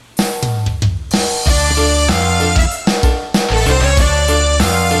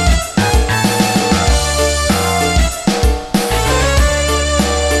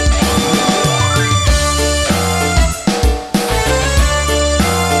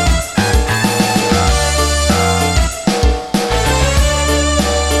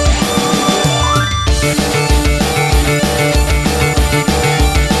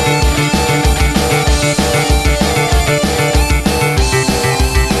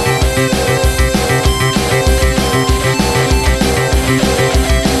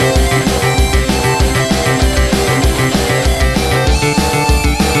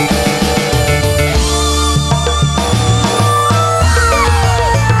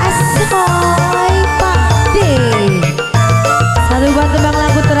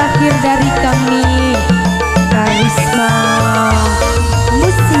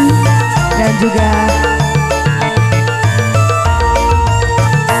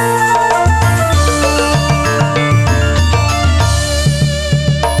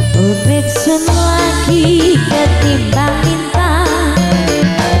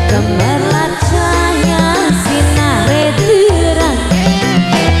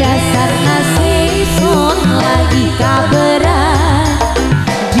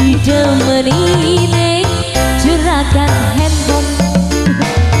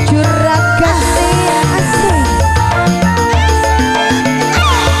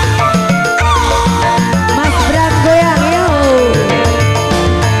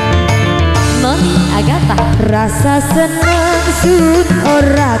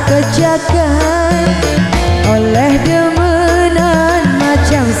kejagan oleh demenan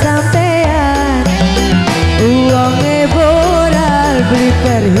macam sampean. Uangnya boral beli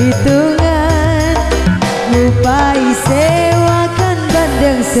perhitungan, ngupai sewakan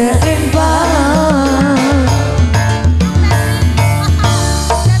bandeng seempang.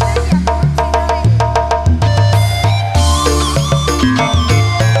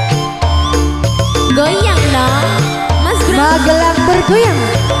 Goyang dong Mas Bram. Magelang bergoyang.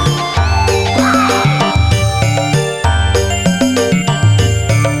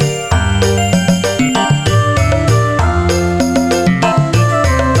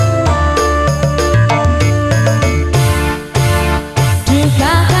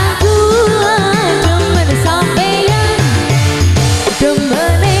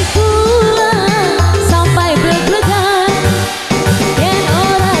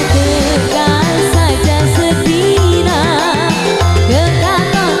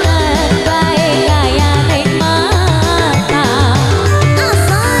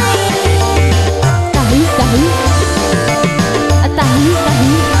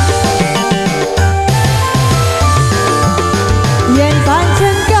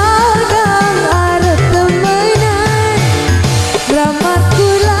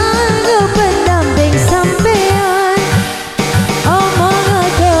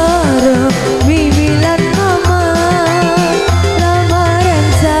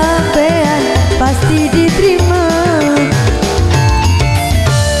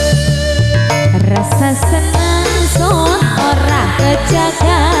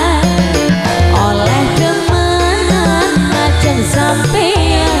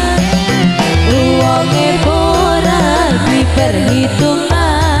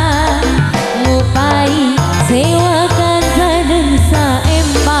 Perhitungan ngupai sewakan bandeng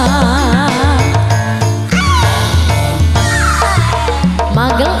saempang.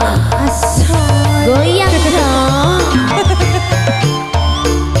 Magelang goyang dong.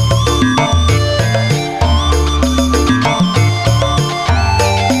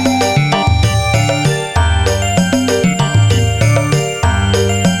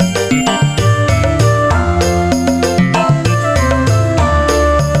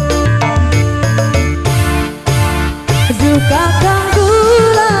 Kakang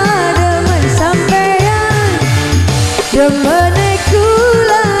gula demen sampean, demene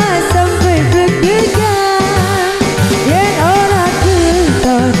kula sampai deg-degan. Yen ora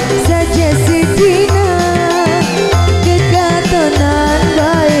keton saja sedina, kekatonan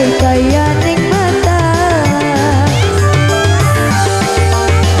baik kaya ning mata.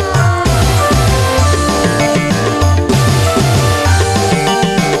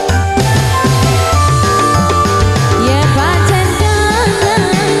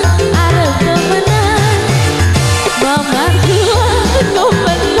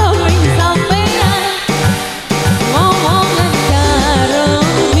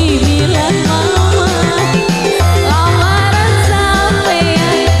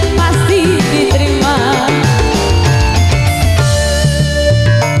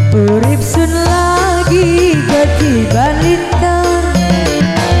 Balintang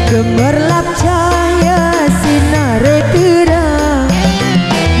gemerlap cahaya sinare terang,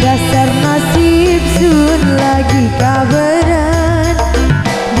 dasar nasib sun lagi kabaran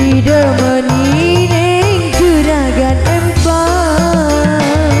didemeni ning juragan empang.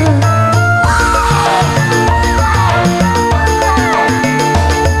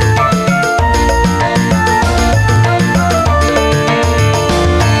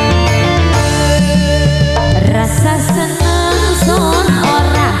 Rasa senang son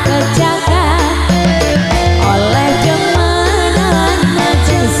ora kejagan oleh demenan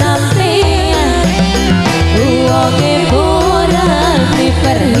macam sampean. Uangnya boral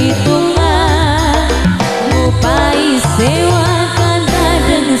diperhitungan